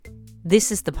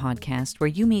This is the podcast where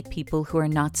you meet people who are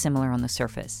not similar on the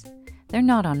surface. They're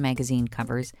not on magazine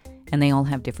covers, and they all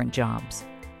have different jobs.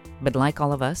 But like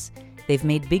all of us, they've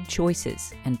made big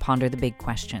choices and ponder the big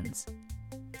questions.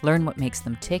 Learn what makes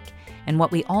them tick and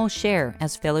what we all share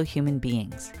as fellow human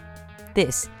beings.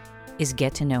 This is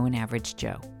Get to Know an Average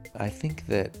Joe. I think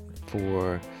that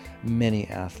for many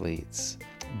athletes,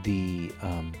 the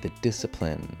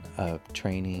discipline of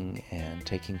training and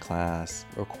taking class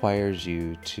requires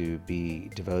you to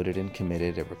be devoted and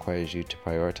committed. It requires you to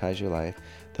prioritize your life.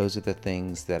 Those are the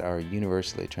things that are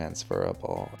universally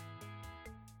transferable.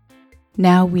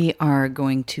 Now we are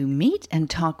going to meet and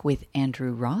talk with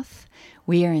Andrew Roth.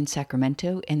 We are in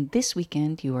Sacramento, and this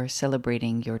weekend you are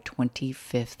celebrating your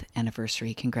 25th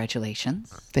anniversary.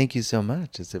 Congratulations. Thank you so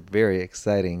much. It's a very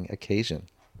exciting occasion.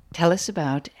 Tell us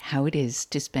about how it is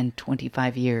to spend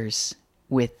 25 years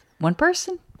with one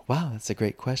person. Wow, that's a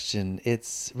great question.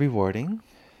 It's rewarding,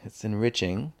 it's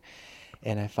enriching,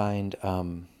 and I find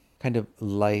kind of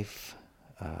life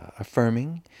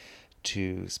affirming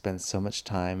to spend so much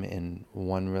time in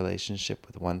one relationship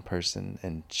with one person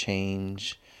and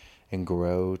change and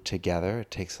grow together.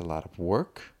 It takes a lot of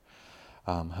work.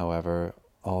 However,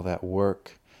 all that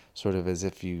work, sort of as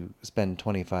if you spend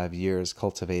 25 years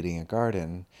cultivating a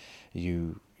garden,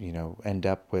 you end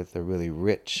up with a really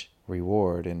rich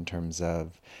reward in terms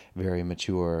of very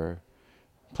mature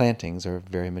plantings or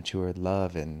very mature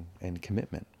love and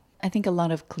commitment. I think a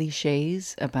lot of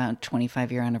cliches about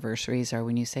 25-year anniversaries are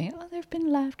when you say, oh, there have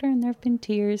been laughter and there have been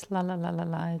tears, la, la, la, la,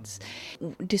 la.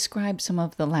 Describe some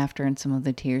of the laughter and some of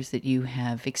the tears that you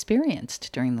have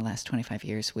experienced during the last 25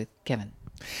 years with Kevin.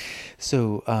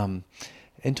 So,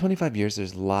 in 25 years,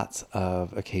 there's lots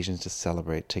of occasions to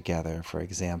celebrate together. For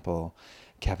example,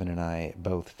 Kevin and I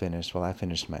both finished, I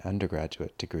finished my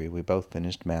undergraduate degree. We both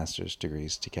finished master's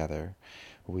degrees together.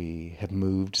 We have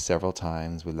moved several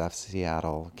times. We left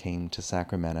Seattle, came to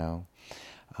Sacramento.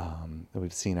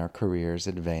 We've seen our careers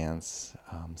advance,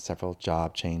 several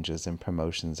job changes and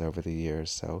promotions over the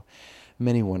years. So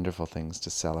many wonderful things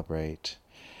to celebrate,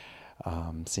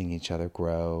 seeing each other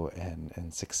grow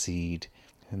and succeed.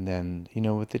 And then,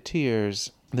 with the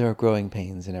tears, there are growing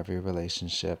pains in every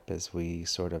relationship as we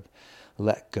sort of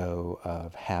let go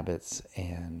of habits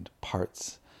and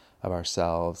parts of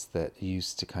ourselves that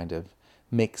used to kind of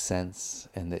make sense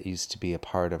and that used to be a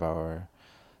part of our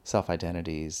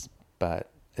self-identities. But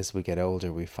as we get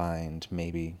older, we find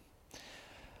maybe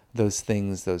those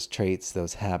things, those traits,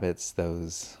 those habits,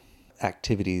 those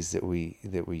activities that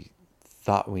we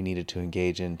thought we needed to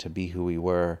engage in to be who we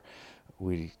were,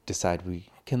 we decide we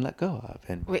can let go of.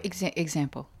 And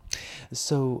example.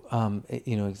 So,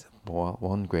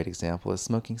 one great example is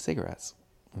smoking cigarettes.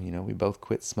 We both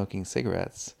quit smoking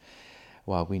cigarettes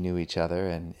while we knew each other,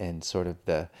 and sort of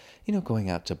the, going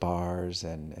out to bars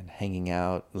and hanging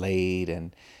out late.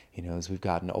 And, as we've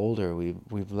gotten older,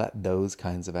 we've let those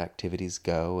kinds of activities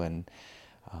go and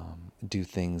do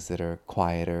things that are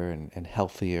quieter and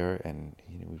healthier. And,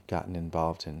 we've gotten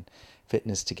involved in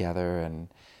fitness together, and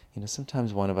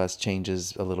sometimes one of us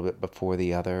changes a little bit before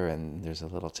the other, and there's a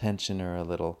little tension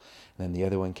and then the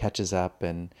other one catches up,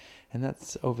 and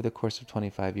that's over the course of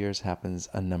 25 years happens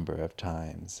a number of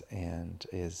times and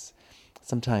is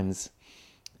sometimes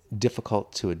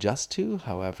difficult to adjust to.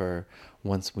 However,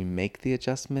 once we make the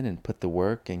adjustment and put the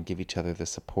work and give each other the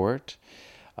support,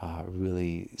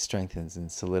 really strengthens and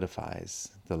solidifies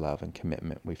the love and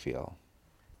commitment we feel.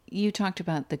 You talked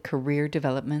about the career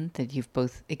development that you've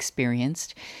both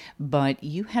experienced, but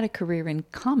you had a career in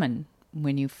common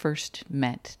when you first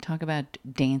met. Talk about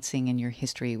dancing and your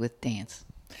history with dance.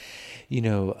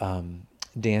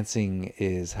 Dancing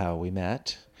is how we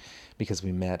met, because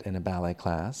we met in a ballet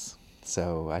class.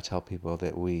 So I tell people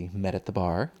that we met at the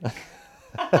bar.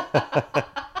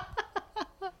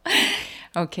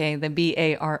 Okay, the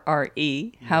BARRE.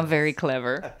 How very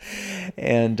clever.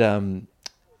 And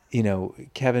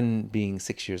Kevin, being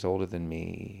 6 years older than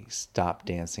me, stopped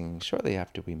dancing shortly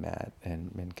after we met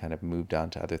and kind of moved on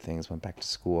to other things, went back to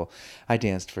school. I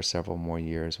danced for several more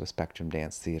years with Spectrum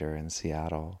Dance Theater in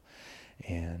Seattle.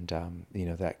 And,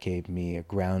 that gave me a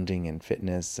grounding in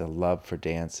fitness, a love for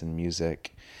dance and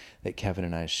music that Kevin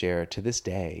and I share to this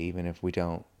day. Even if we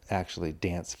don't actually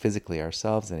dance physically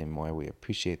ourselves anymore, we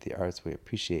appreciate the arts, we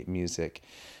appreciate music.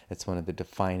 It's one of the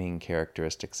defining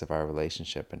characteristics of our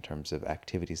relationship in terms of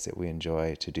activities that we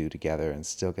enjoy to do together and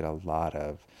still get a lot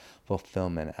of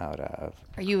fulfillment out of.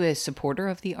 Are you a supporter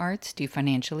of the arts? Do you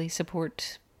financially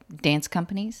support dance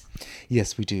companies?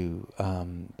 Yes, we do.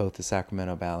 Both the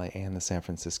Sacramento Ballet and the San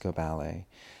Francisco Ballet.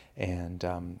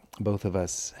 And both of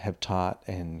us have taught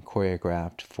and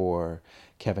choreographed for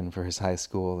Kevin for his high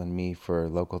school and me for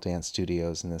local dance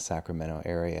studios in the Sacramento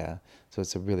area. So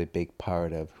it's a really big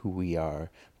part of who we are,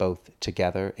 both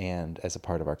together and as a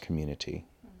part of our community.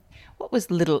 What was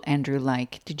little Andrew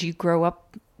like? Did you grow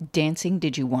up dancing?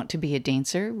 Did you want to be a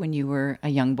dancer when you were a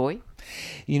young boy?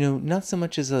 Not so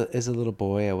much as a little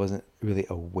boy. I wasn't really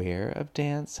aware of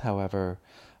dance. However,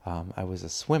 I was a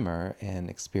swimmer and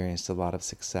experienced a lot of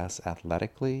success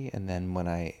athletically. And then when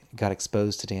I got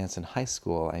exposed to dance in high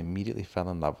school, I immediately fell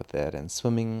in love with it. And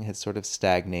swimming had sort of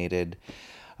stagnated.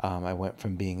 I went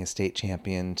from being a state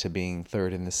champion to being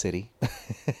third in the city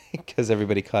because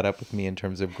everybody caught up with me in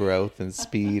terms of growth and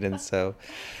speed. And so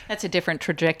That's a different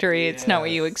trajectory. It's not what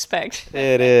you expect.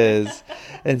 it is.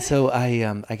 And so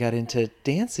I got into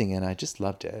dancing and I just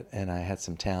loved it. And I had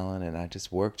some talent and I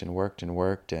just worked and worked and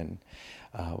worked and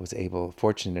was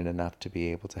fortunate enough to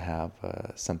be able to have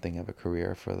something of a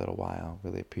career for a little while.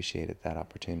 Really appreciated that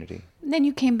opportunity. Then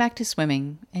you came back to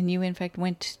swimming, and you, in fact,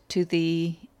 went to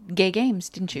the Gay Games,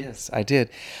 didn't you? Yes, I did.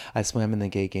 I swam in the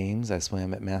Gay Games. I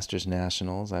swam at Masters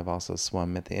Nationals. I've also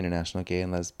swum at the International Gay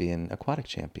and Lesbian Aquatic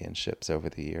Championships over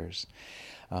the years.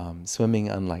 Swimming,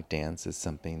 unlike dance, is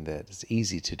something that is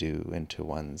easy to do into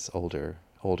one's older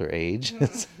age.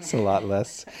 It's a lot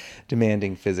less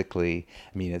demanding physically.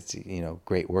 I mean, it's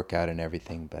great workout and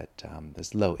everything, but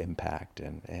there's low impact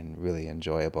and really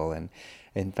enjoyable. And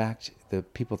in fact, the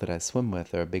people that I swim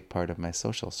with are a big part of my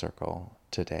social circle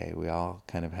today. We all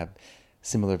kind of have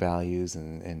similar values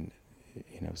and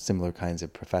similar kinds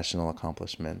of professional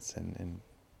accomplishments and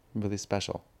really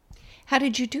special. How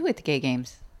did you do at the Gay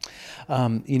Games?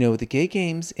 The Gay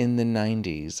Games in the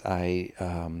 90s,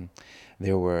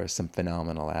 there were some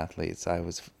phenomenal athletes. I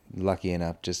was lucky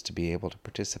enough just to be able to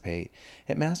participate.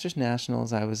 At Masters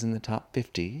Nationals, I was in the top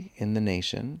 50 in the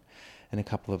nation in a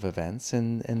couple of events,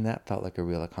 and that felt like a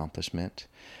real accomplishment.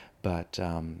 But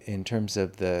in terms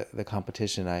of the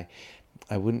competition,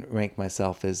 I wouldn't rank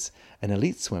myself as an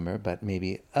elite swimmer, but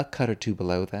maybe a cut or two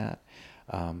below that.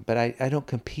 But I don't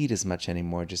compete as much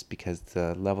anymore just because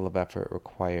the level of effort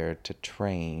required to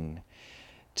train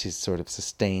to sort of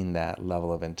sustain that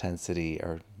level of intensity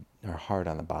are hard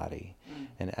on the body.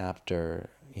 And after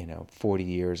 40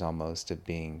 years almost of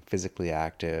being physically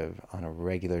active on a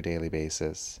regular daily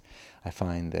basis, I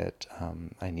find that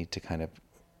I need to kind of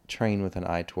train with an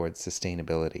eye towards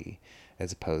sustainability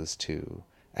as opposed to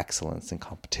excellence and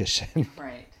competition.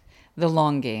 Right. The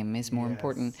long game is more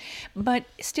important. But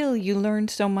still, you learned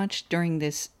so much during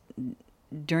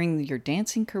your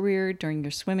dancing career, during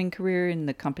your swimming career, and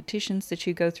the competitions that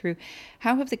you go through.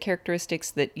 How have the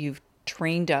characteristics that you've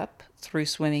trained up through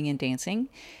swimming and dancing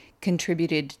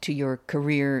contributed to your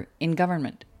career in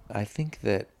government? I think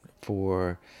that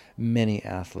for many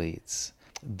athletes,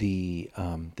 the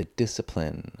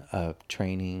discipline of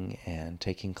training and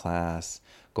taking class,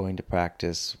 going to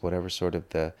practice, whatever sort of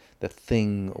the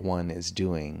thing one is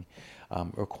doing,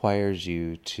 requires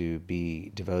you to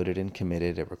be devoted and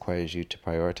committed. It requires you to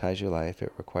prioritize your life.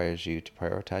 It requires you to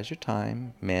prioritize your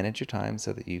time, manage your time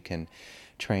so that you can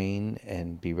train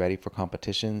and be ready for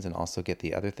competitions and also get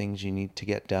the other things you need to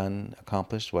get done,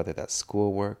 accomplished, whether that's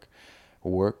schoolwork,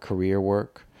 career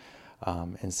work.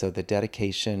 And so the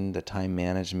dedication, the time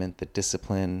management, the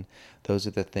discipline, those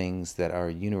are the things that are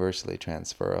universally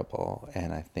transferable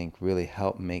and I think really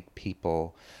help make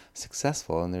people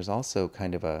successful. And there's also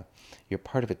kind of you're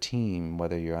part of a team,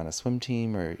 whether you're on a swim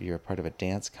team or you're part of a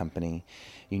dance company.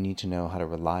 You need to know how to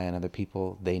rely on other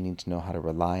people. They need to know how to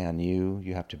rely on you.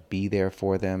 You have to be there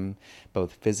for them,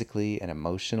 both physically and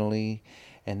emotionally.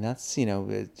 And that's,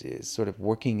 it's sort of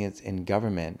working in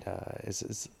government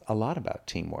is a lot about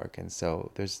teamwork. And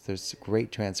so there's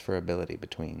great transferability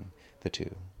between the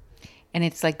two. And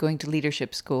it's like going to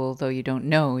leadership school, though you don't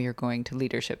know you're going to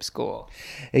leadership school.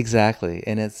 Exactly.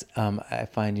 And it's, I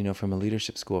find, from a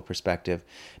leadership school perspective,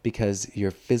 because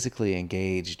you're physically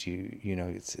engaged,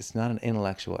 it's not an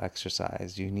intellectual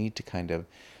exercise. You need to kind of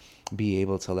be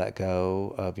able to let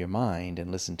go of your mind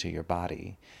and listen to your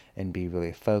body and be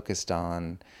really focused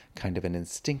on kind of an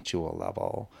instinctual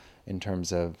level in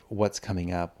terms of what's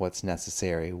coming up, what's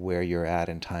necessary, where you're at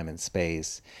in time and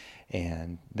space.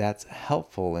 And that's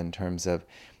helpful in terms of,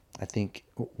 I think,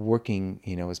 working,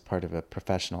 as part of a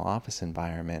professional office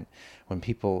environment, when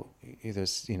people,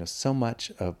 there's, so much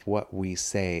of what we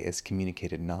say is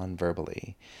communicated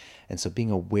non-verbally. And so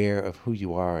being aware of who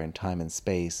you are in time and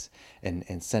space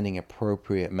and sending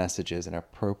appropriate messages and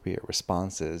appropriate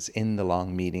responses in the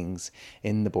long meetings,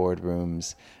 in the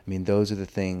boardrooms, those are the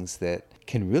things that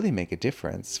can really make a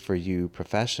difference for you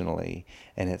professionally.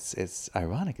 And it's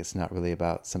ironic. It's not really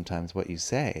about sometimes what you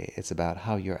say. It's about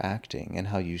how you're acting and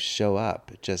how you show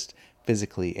up just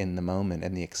physically in the moment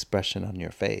and the expression on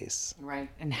your face. Right.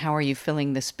 And how are you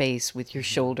filling the space with your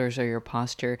shoulders or your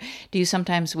posture? Do you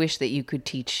sometimes wish that you could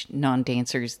teach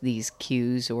non-dancers these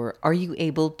cues, or are you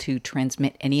able to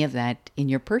transmit any of that in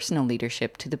your personal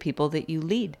leadership to the people that you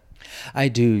lead? I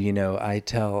do, I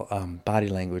tell body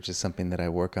language is something that I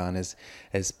work on as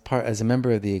a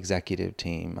member of the executive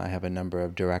team. I have a number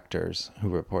of directors who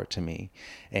report to me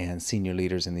and senior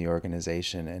leaders in the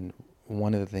organization. And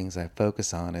one of the things I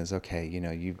focus on is, okay,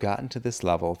 you've gotten to this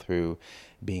level through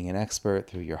being an expert,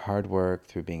 through your hard work,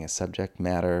 through being a subject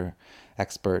matter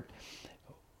expert.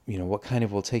 What kind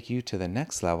of will take you to the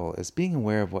next level is being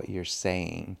aware of what you're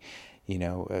saying.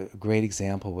 A great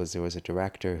example was there was a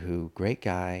director who, great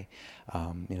guy,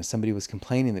 somebody was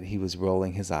complaining that he was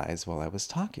rolling his eyes while I was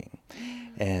talking.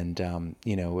 And,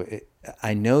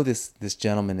 I know this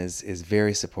gentleman is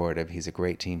very supportive. He's a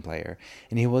great team player.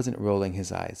 And he wasn't rolling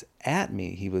his eyes at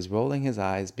me. He was rolling his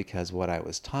eyes because what I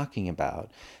was talking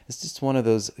about is just one of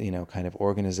those, kind of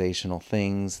organizational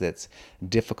things that's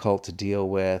difficult to deal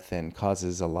with and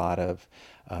causes a lot of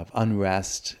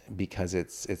unrest because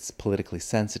it's politically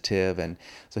sensitive. And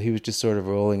so he was just sort of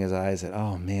rolling his eyes at,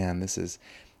 oh man, this is,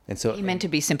 and so He meant to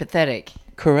be sympathetic.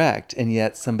 correct. And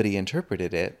yet somebody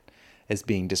interpreted it as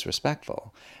being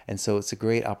disrespectful. And so it's a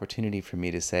great opportunity for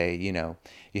me to say,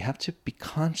 you have to be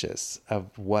conscious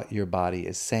of what your body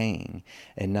is saying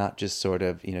and not just sort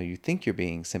of, you think you're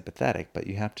being sympathetic, but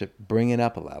you have to bring it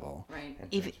up a level.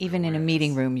 Right. Even in a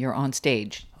meeting room, you're on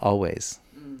stage. Always.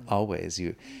 Always.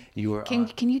 You are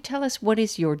Can you tell us what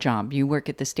is your job? You work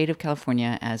at the state of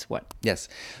California as what? Yes.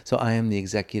 So I am the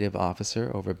executive officer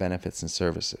over benefits and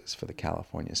services for the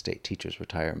California State Teachers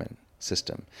Retirement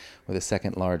System. We're the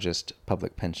second largest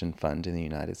public pension fund in the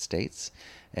United States,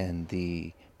 and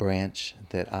the branch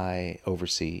that I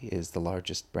oversee is the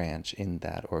largest branch in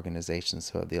that organization.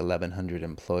 So of the 1,100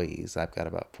 employees, I've got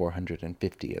about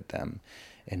 450 of them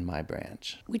in my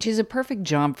branch. Which is a perfect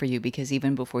job for you, because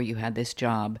even before you had this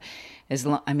job,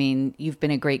 you've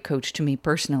been a great coach to me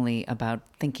personally about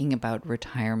thinking about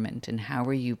retirement and how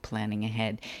are you planning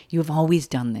ahead. You have always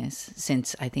done this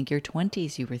since I think your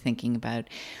 20s. You were thinking about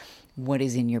what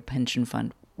is in your pension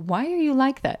fund. Why are you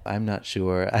like that? I'm not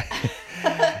sure.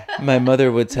 My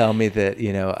mother would tell me that,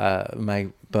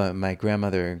 my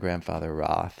grandmother and grandfather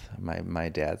Roth, my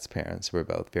dad's parents, were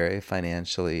both very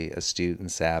financially astute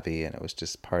and savvy, and it was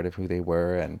just part of who they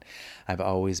were. And I've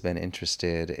always been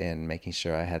interested in making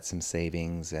sure I had some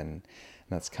savings, and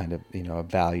that's kind of, a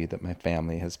value that my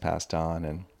family has passed on.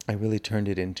 And I really turned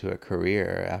it into a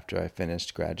career after I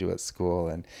finished graduate school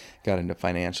and got into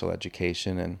financial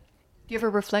education. And do you ever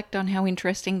reflect on how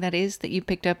interesting that is, that you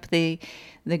picked up the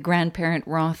grandparent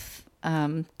Roth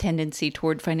tendency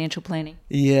toward financial planning?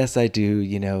 yes, I do.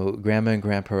 Grandma and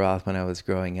Grandpa Roth, when I was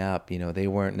growing up, they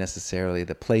weren't necessarily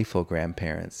the playful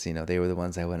grandparents. They were the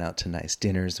ones I went out to nice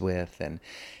dinners with. And,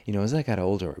 as I got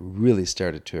older, I really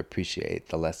started to appreciate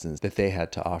the lessons that they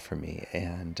had to offer me.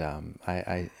 And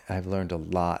I've learned a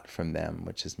lot from them,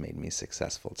 which has made me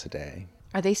successful today.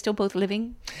 Are they still both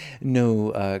living?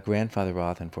 No, Grandfather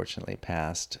Roth unfortunately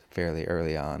passed fairly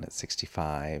early on at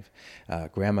 65.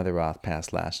 Grandmother Roth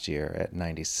passed last year at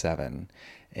 97.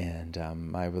 And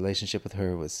my relationship with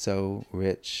her was so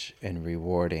rich and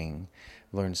rewarding.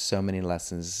 Learned so many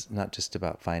lessons, not just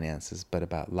about finances, but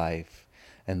about life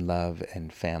and love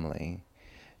and family.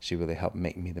 She really helped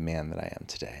make me the man that I am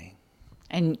today.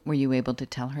 And were you able to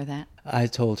tell her that? I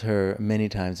told her many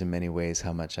times in many ways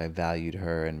how much I valued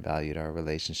her and valued our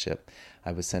relationship.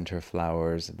 I would send her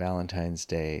flowers Valentine's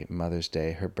Day, Mother's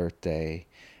Day, her birthday,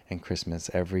 and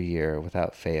Christmas every year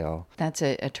without fail. That's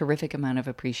a terrific amount of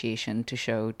appreciation to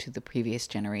show to the previous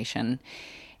generation.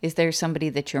 Is there somebody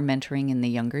that you're mentoring in the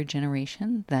younger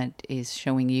generation that is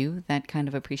showing you that kind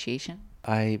of appreciation?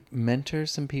 I mentor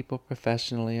some people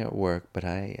professionally at work, but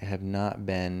I have not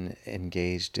been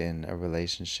engaged in a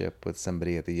relationship with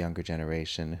somebody of the younger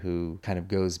generation who kind of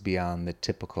goes beyond the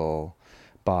typical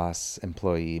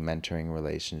boss-employee mentoring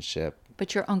relationship.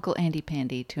 But you're Uncle Andy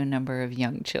Pandy to a number of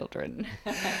young children.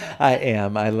 I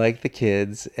am. I like the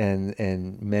kids,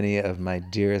 and many of my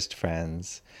dearest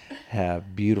friends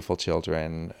have beautiful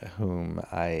children whom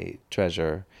I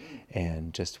treasure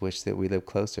and just wish that we lived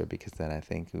closer, because then I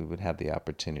think we would have the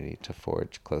opportunity to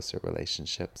forge closer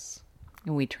relationships.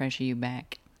 And we treasure you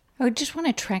back. I just want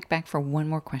to track back for one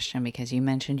more question, because you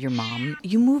mentioned your mom.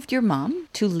 You moved your mom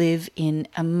to live in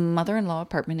a mother-in-law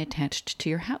apartment attached to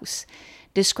your house.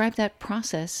 Describe that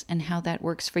process and how that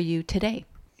works for you today.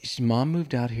 Mom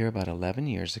moved out here about 11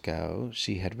 years ago.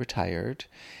 She had retired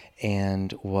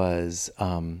and was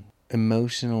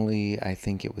emotionally, I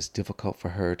think it was difficult for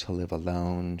her to live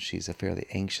alone. She's a fairly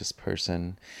anxious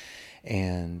person.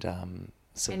 And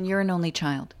and you're an only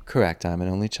child. Correct. I'm an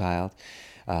only child.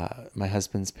 My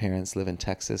husband's parents live in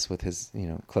Texas with his,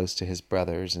 close to his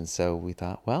brothers. And so we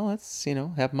thought, well, let's,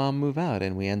 have mom move out.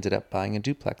 And we ended up buying a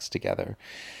duplex together.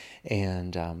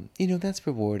 And, that's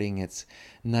rewarding. It's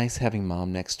nice having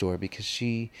mom next door because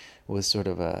she was sort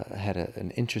of had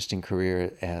an interesting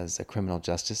career as a criminal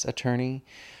justice attorney.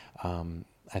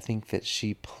 I think that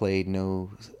she played no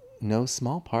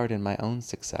small part in my own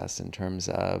success in terms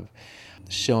of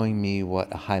showing me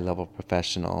what a high-level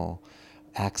professional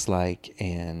acts like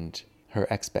and her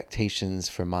expectations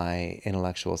for my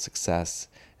intellectual success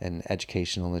and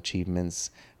educational achievements.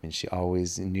 I mean, she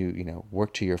always knew,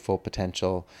 work to your full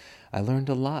potential. I learned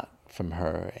a lot from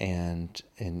her and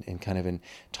kind of in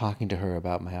talking to her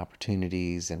about my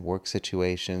opportunities and work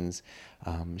situations.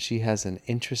 She has an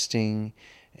interesting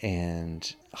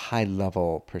and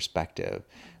high-level perspective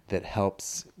that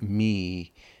helps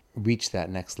me reach that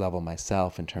next level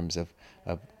myself in terms of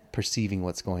perceiving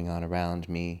what's going on around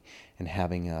me and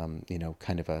having,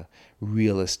 kind of a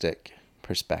realistic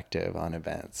perspective on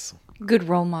events. Good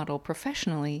role model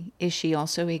professionally. Is she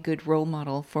also a good role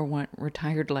model for what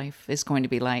retired life is going to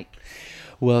be like?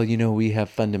 Well, we have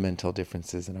fundamental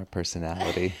differences in our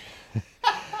personality.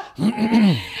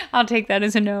 I'll take that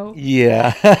as a no.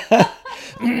 Yeah.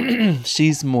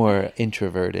 She's more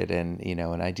introverted and,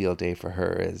 an ideal day for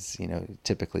her is,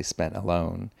 typically spent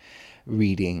alone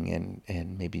reading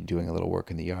and maybe doing a little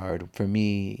work in the yard. For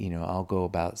me, I'll go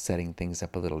about setting things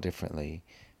up a little differently.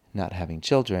 Not having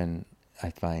children, I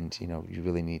find, you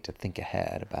really need to think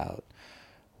ahead about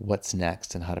what's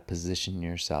next and how to position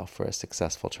yourself for a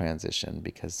successful transition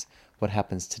because what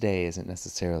happens today isn't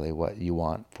necessarily what you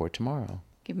want for tomorrow.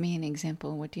 Give me an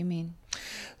example. What do you mean?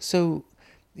 So,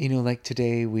 like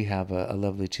today we have a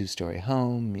lovely 2-story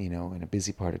home, in a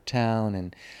busy part of town.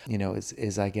 And,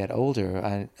 as I get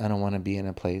older, I don't want to be in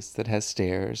a place that has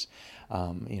stairs. I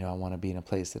want to be in a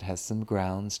place that has some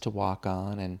grounds to walk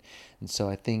on. And so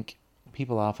I think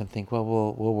people often think, well,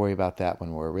 we'll worry about that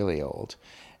when we're really old.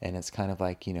 And it's kind of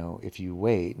like, if you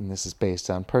wait, and this is based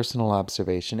on personal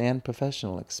observation and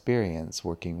professional experience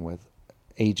working with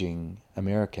aging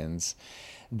Americans,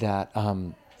 that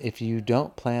if you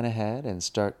don't plan ahead and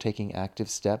start taking active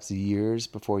steps years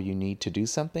before you need to do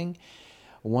something,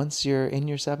 once you're in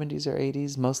your 70s or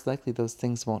 80s, most likely those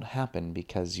things won't happen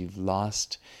because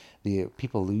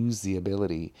people lose the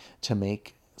ability to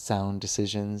make sound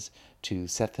decisions, to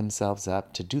set themselves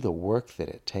up, to do the work that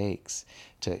it takes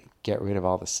to get rid of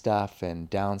all the stuff and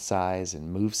downsize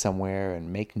and move somewhere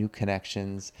and make new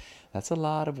connections. That's a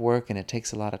lot of work and it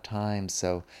takes a lot of time.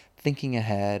 So thinking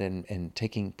ahead and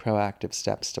taking proactive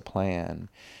steps to plan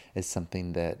is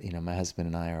something that, my husband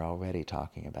and I are already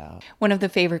talking about. One of the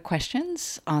favorite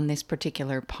questions on this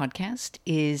particular podcast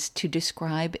is to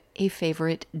describe a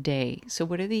favorite day. So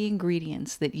what are the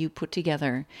ingredients that you put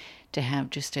together to have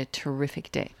just a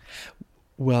terrific day?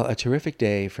 Well, a terrific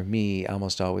day for me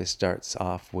almost always starts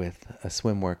off with a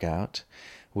swim workout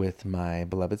with my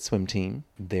beloved swim team.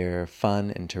 They're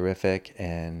fun and terrific,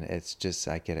 and it's just,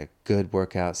 I get a good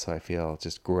workout, so I feel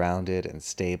just grounded and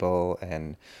stable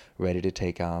and ready to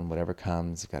take on whatever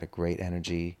comes. I've got a great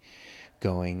energy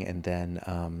going. And then,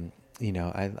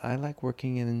 I like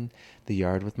working in the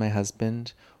yard with my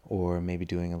husband, or maybe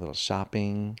doing a little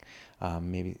shopping,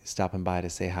 maybe stopping by to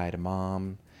say hi to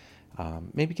mom,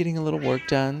 maybe getting a little work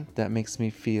done that makes me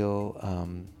feel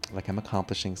like I'm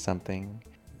accomplishing something.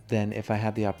 Then if I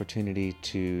have the opportunity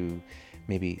to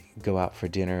maybe go out for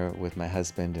dinner with my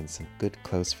husband and some good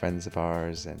close friends of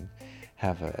ours and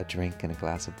have a drink and a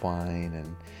glass of wine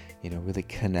and, really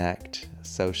connect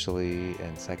socially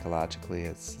and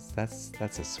psychologically,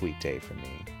 that's a sweet day for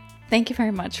me. Thank you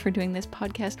very much for doing this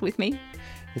podcast with me.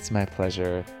 It's my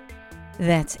pleasure.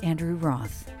 That's Andrew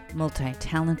Roth,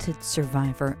 multi-talented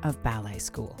survivor of ballet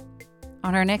school.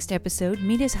 On our next episode,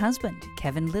 meet his husband,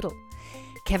 Kevin Little.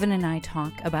 Kevin and I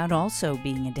talk about also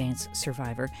being a dance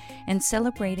survivor and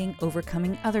celebrating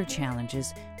overcoming other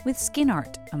challenges with skin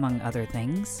art, among other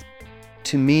things.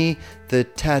 To me, the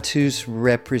tattoos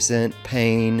represent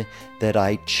pain that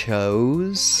I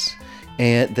chose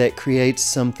and that creates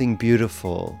something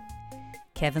beautiful.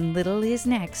 Kevin Little is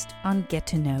next on Get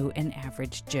to Know an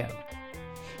Average Joe.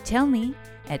 Tell me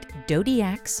at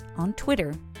Dodiacs on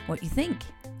Twitter what you think,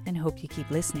 and hope you keep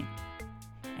listening.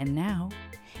 And now,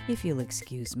 if you'll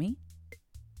excuse me,